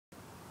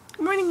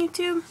Good morning,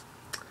 YouTube.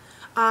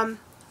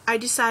 I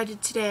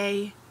decided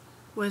today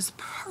was the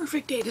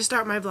perfect day to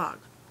start my vlog,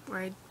 where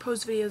I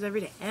post videos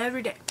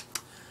every day.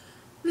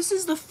 This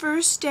is the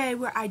first day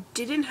where I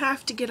didn't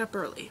have to get up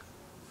early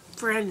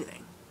for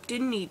anything.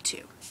 Didn't need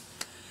to.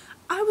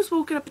 I was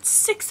woken up at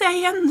 6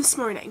 a.m. this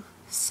morning.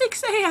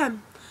 6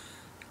 a.m.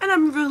 And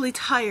I'm really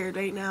tired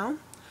right now.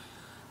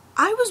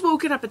 I was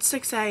woken up at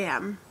 6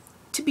 a.m.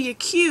 to be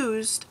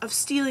accused of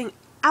stealing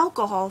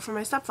alcohol from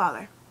my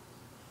stepfather.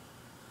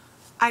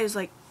 I was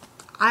like,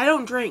 I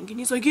don't drink. And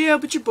he's like, yeah,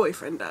 but your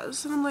boyfriend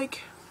does. And I'm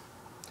like,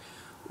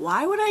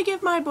 why would I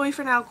give my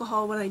boyfriend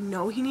alcohol when I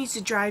know he needs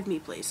to drive me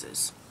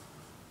places?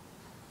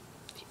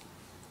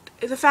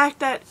 The fact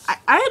that,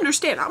 I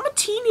understand, I'm a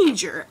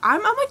teenager.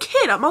 I'm a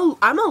kid. I'm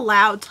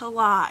allowed to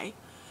lie.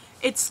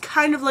 It's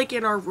kind of like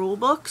in our rule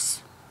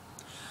books.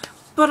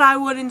 But I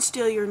wouldn't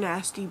steal your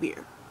nasty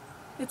beer.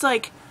 It's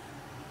like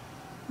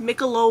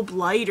Michelob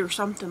Light or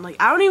something. Like,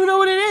 I don't even know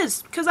what it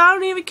is, because I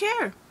don't even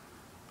care.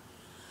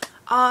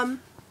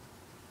 I'm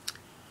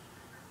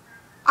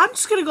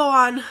just gonna go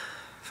on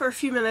for a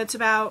few minutes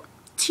about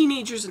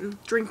teenagers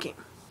and drinking.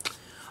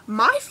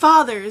 My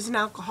father is an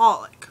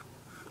alcoholic.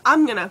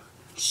 I'm gonna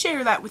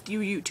share that with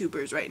you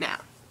YouTubers right now.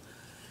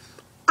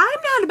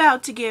 I'm not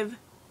about to give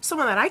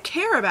someone that I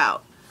care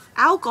about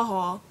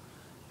alcohol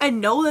and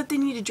know that they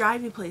need to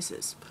drive me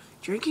places.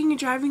 Drinking and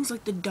driving is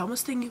like the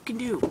dumbest thing you can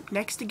do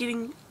next to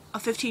getting a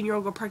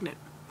 15-year-old girl pregnant.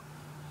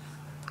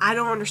 I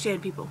don't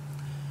understand people.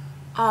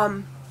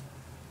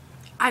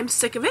 I'm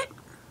sick of it.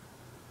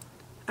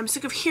 I'm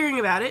sick of hearing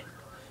about it.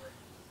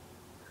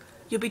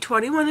 You'll be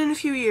 21 in a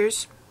few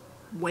years.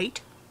 Wait.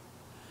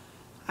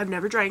 I've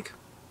never drank.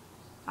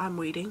 I'm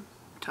waiting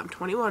till I'm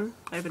 21.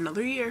 I have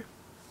another year.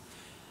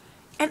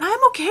 And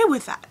I'm okay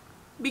with that.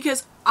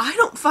 Because I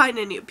don't find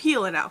any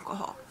appeal in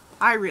alcohol.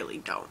 I really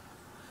don't.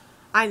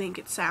 I think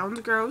it sounds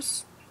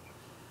gross.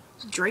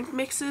 Drink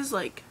mixes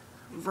like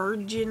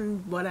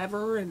virgin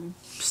whatever and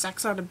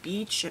sex on a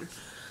beach and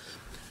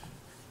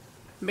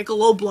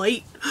Michelob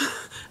Light.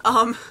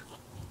 I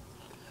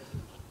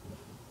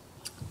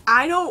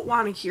don't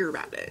want to hear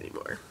about it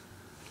anymore.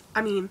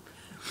 I mean,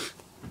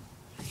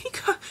 he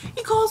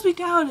calls me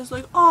down and is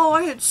like, oh,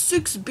 I had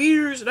 6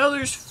 beers and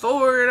others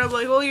 4, and I'm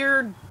like, well,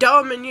 you're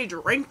dumb and you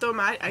drank them.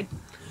 I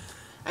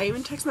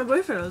even text my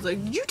boyfriend. I was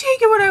like, did you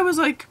take it when I was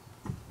like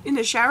in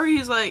the shower?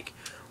 He's like,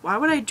 why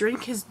would I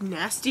drink his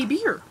nasty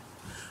beer?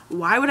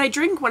 Why would I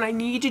drink when I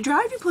need to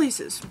drive you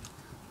places?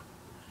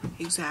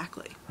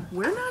 Exactly.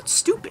 We're not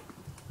stupid.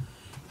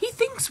 He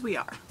thinks we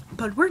are,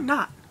 but we're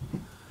not.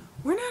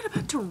 We're not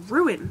about to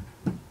ruin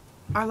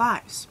our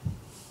lives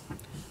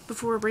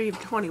before we're even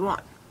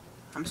 21.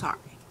 I'm sorry.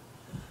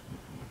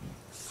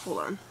 Hold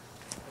on.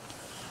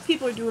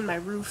 People are doing my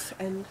roof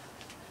and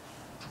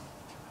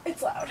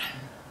it's loud.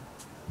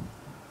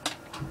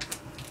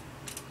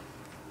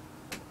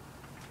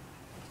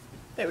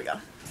 There we go.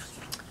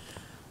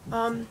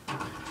 Now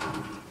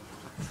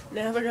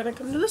they're gonna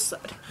come to this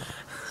side.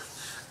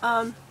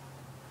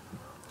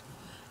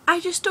 I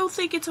just don't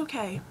think it's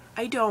okay.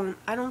 I don't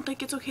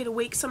think it's okay to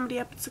wake somebody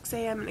up at 6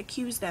 a.m. and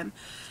accuse them.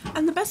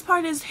 And the best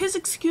part is his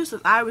excuse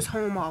is I was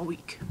home all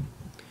week.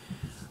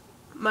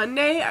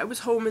 Monday, I was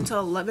home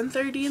until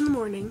 11:30 in the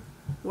morning,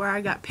 where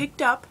I got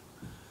picked up.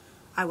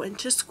 I went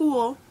to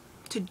school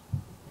to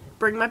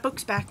bring my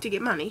books back to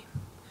get money.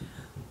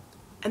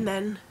 And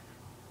then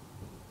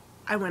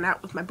I went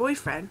out with my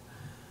boyfriend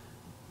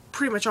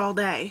pretty much all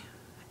day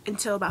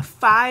until about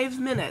 5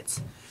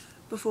 minutes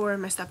before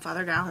my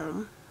stepfather got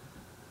home.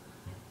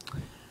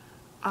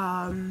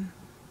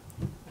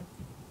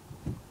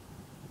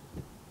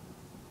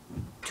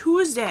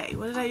 Tuesday,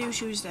 what did I do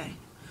Tuesday?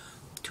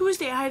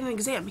 Tuesday I had an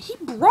exam. He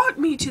brought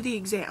me to the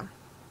exam.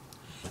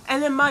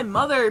 And then my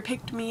mother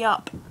picked me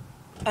up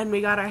and we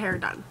got our hair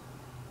done.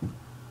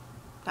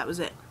 That was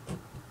it.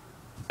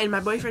 And my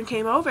boyfriend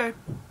came over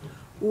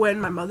when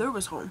my mother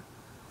was home.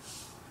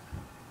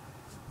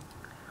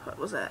 What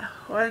was that?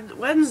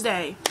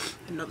 Wednesday,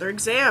 another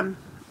exam.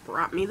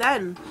 Brought me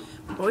then.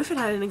 My boyfriend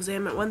had an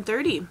exam at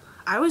 1:30.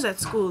 I was at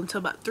school until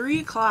about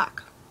 3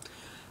 o'clock.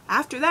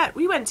 After that,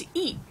 we went to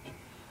eat.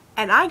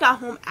 And I got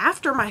home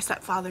after my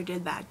stepfather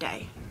did that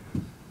day.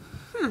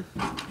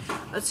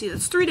 Let's see,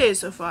 that's 3 days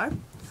so far.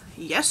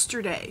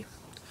 Yesterday.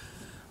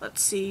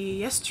 Let's see,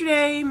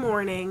 yesterday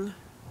morning,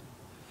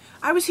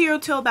 I was here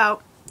until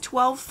about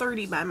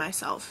 12:30 by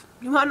myself.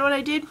 You want to know what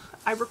I did?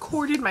 I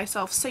recorded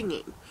myself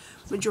singing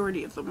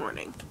majority of the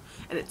morning.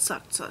 And it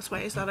sucked, so that's why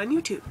it's not on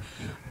YouTube.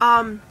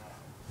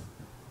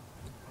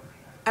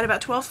 At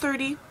about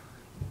 12:30,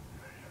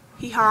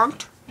 he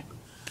honked.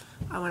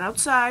 I went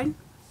outside.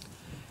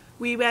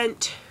 We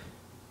went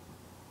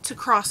to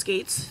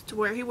Crossgates, to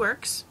where he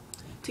works,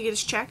 to get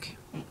his check.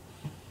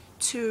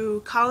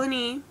 To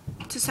Colony,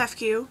 to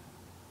Sefcu,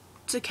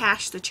 to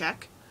cash the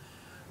check.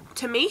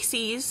 To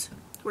Macy's,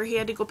 where he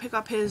had to go pick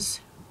up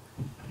his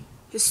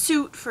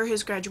suit for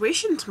his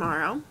graduation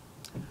tomorrow.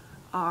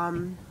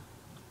 To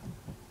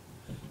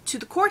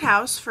the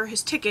courthouse for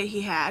his ticket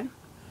he had.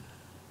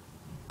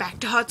 Back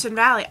to Hudson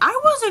Valley. I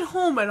wasn't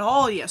home at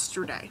all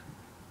yesterday.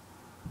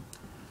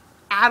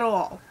 at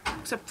all,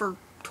 except for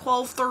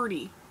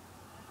 12:30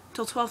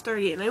 till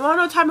 12:30. And you want to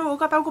know what time I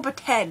woke up? I woke up at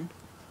 10.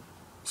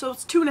 So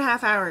it's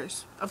 2.5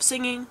 hours of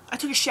singing. I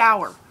took a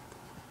shower.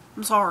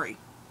 I'm sorry.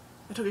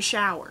 I took a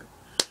shower.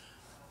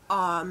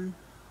 Then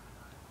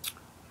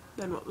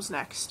what was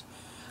next?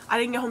 I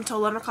didn't get home till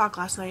 11 o'clock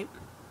last night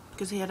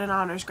because he had an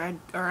honors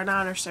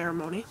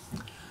ceremony.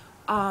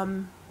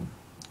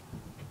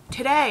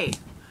 Today,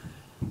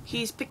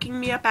 he's picking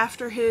me up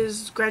after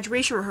his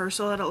graduation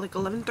rehearsal at like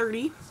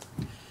 11:30.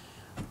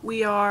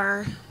 We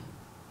are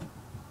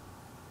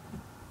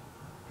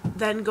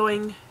then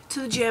going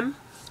to the gym.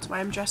 That's why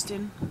I'm dressed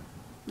in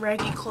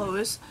raggy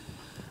clothes.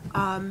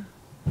 And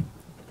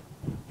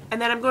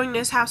then I'm going to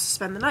his house to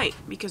spend the night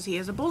because he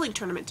has a bowling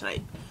tournament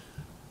tonight.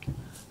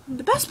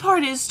 The best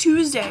part is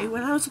Tuesday,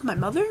 when I was with my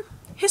mother,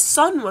 his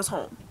son was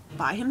home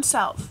by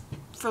himself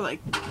for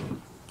like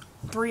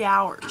 3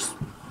 hours.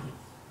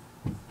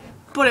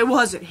 But it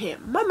wasn't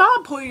him. My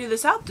mom pointed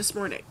this out this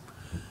morning.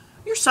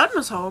 Your son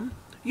was home?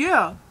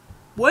 Yeah.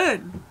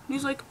 When?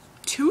 He's like,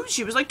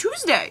 Tuesday. It was like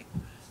Tuesday.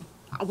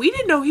 We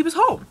didn't know he was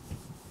home.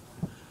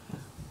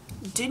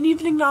 Didn't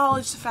even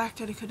acknowledge the fact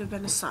that it could have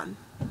been his son.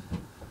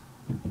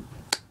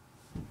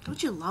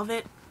 Don't you love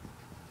it?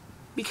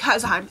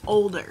 Because I'm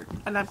older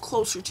and I'm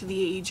closer to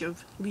the age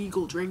of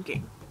legal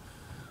drinking.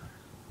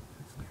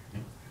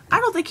 I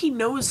don't think he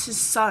knows his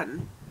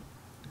son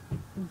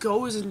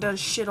goes and does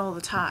shit all the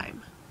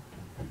time.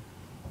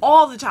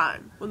 All the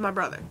time with my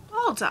brother.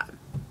 All the time.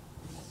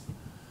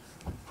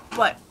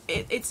 But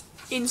it's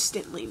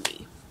instantly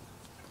me.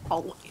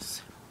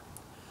 Always.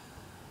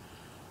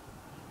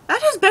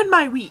 That has been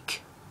my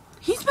week.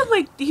 He's been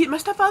like, my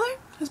stepfather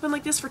has been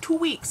like this for 2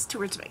 weeks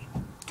towards me.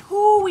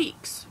 2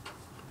 weeks.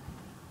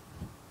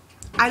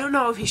 I don't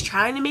know if he's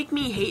trying to make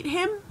me hate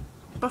him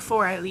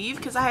before I leave,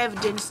 because I have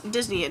a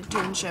Disney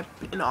internship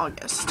in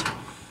August.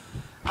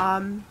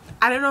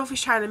 I don't know if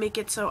he's trying to make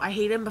it so I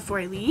hate him before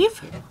I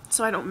leave,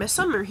 so I don't miss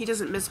him, or he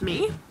doesn't miss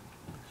me.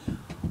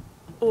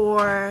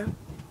 Or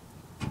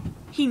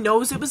he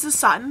knows it was his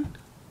son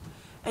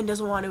and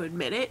doesn't want to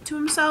admit it to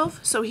himself,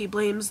 so he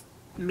blames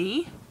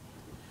me.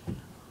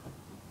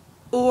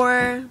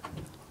 Or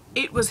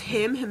it was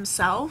him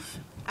himself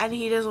and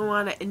he doesn't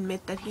want to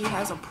admit that he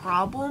has a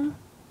problem.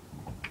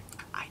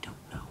 I don't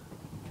know.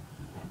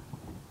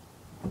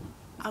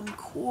 I'm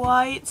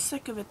quite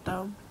sick of it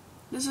though.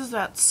 This is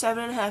about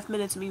 7.5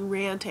 minutes of me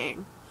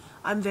ranting.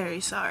 I'm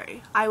very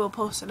sorry. I will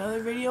post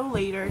another video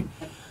later.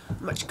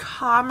 Much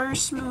calmer,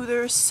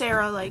 smoother,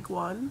 Sarah-like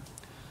one.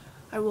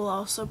 I will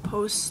also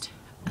post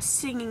a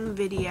singing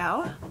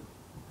video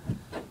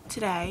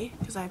today,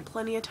 because I have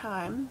plenty of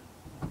time.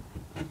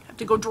 I have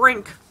to go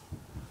drink.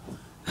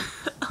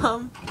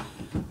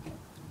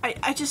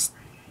 I just,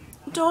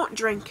 don't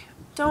drink.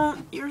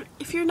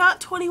 If you're not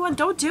 21,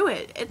 don't do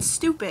it. It's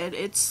stupid.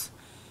 It's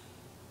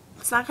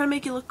not gonna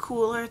make you look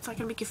cooler. It's not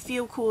gonna make you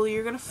feel cool.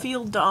 You're gonna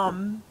feel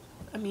dumb.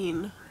 I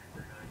mean,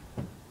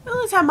 the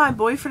only time my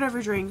boyfriend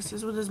ever drinks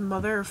is with his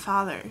mother or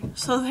father.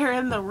 So they're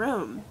in the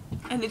room.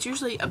 And it's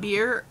usually a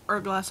beer or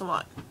a glass of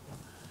wine.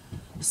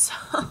 So,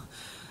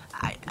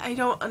 I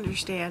don't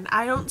understand.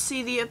 I don't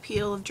see the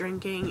appeal of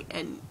drinking,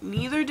 and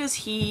neither does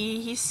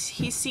he. He's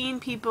seen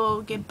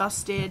people get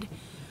busted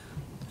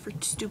for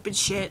stupid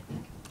shit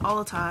all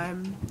the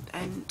time.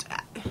 And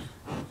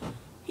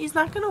he's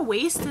not gonna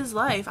waste his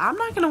life. I'm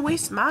not gonna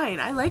waste mine.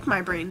 I like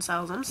my brain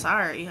cells. I'm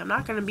sorry. I'm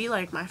not gonna be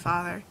like my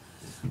father.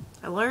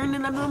 I learned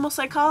in abnormal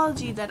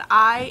psychology that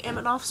I am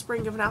an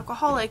offspring of an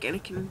alcoholic,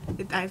 and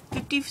I have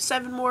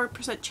 57% more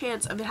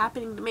chance of it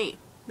happening to me,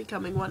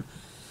 becoming one.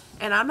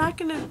 And I'm not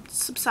gonna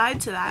subside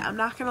to that. I'm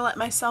not gonna let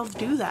myself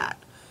do that,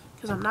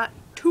 because I'm not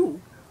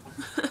 2.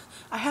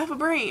 I have a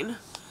brain.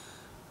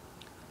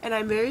 And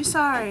I'm very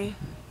sorry,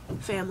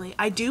 family.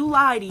 I do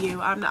lie to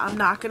you. I'm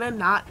not gonna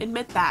not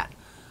admit that.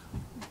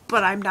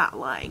 But I'm not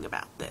lying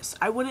about this.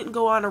 I wouldn't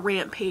go on a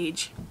rant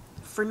page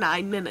for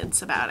 9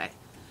 minutes about it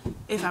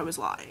if I was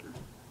lying.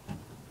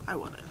 I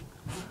wouldn't.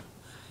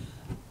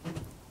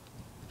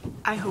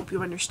 I hope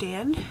you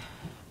understand,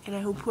 and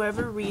I hope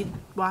whoever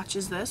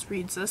watches this,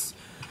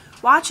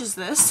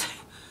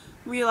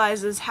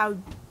 realizes how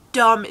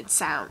dumb it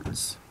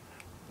sounds.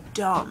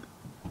 Dumb.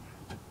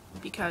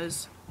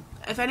 Because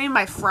if any of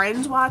my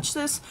friends watch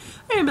this,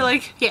 they're gonna be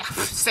like, yeah,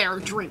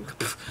 Sarah, drink.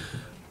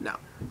 No,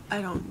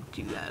 I don't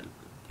do that.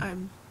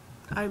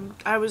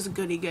 I was a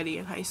goody-goody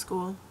in high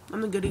school.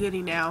 I'm a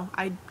goody-goody now.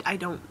 I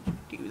don't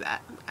do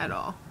that at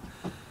all.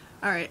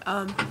 Alright,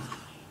 I'm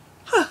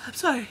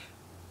sorry.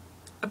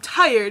 I'm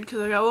tired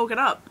because I got woken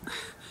up.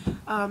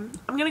 I'm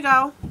gonna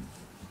go.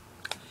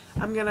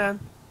 I'm gonna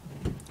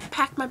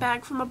pack my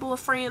bag for my bowl of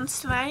friends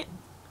tonight.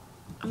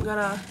 I'm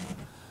gonna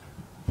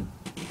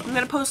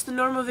post the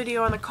normal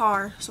video on the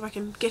car so I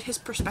can get his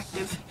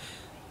perspective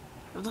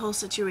of the whole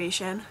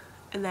situation.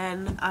 And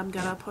then I'm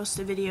gonna post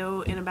a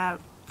video in about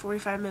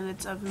 45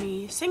 minutes of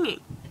me singing.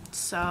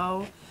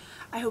 So,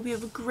 I hope you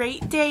have a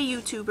great day,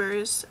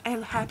 YouTubers,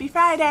 and happy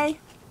Friday!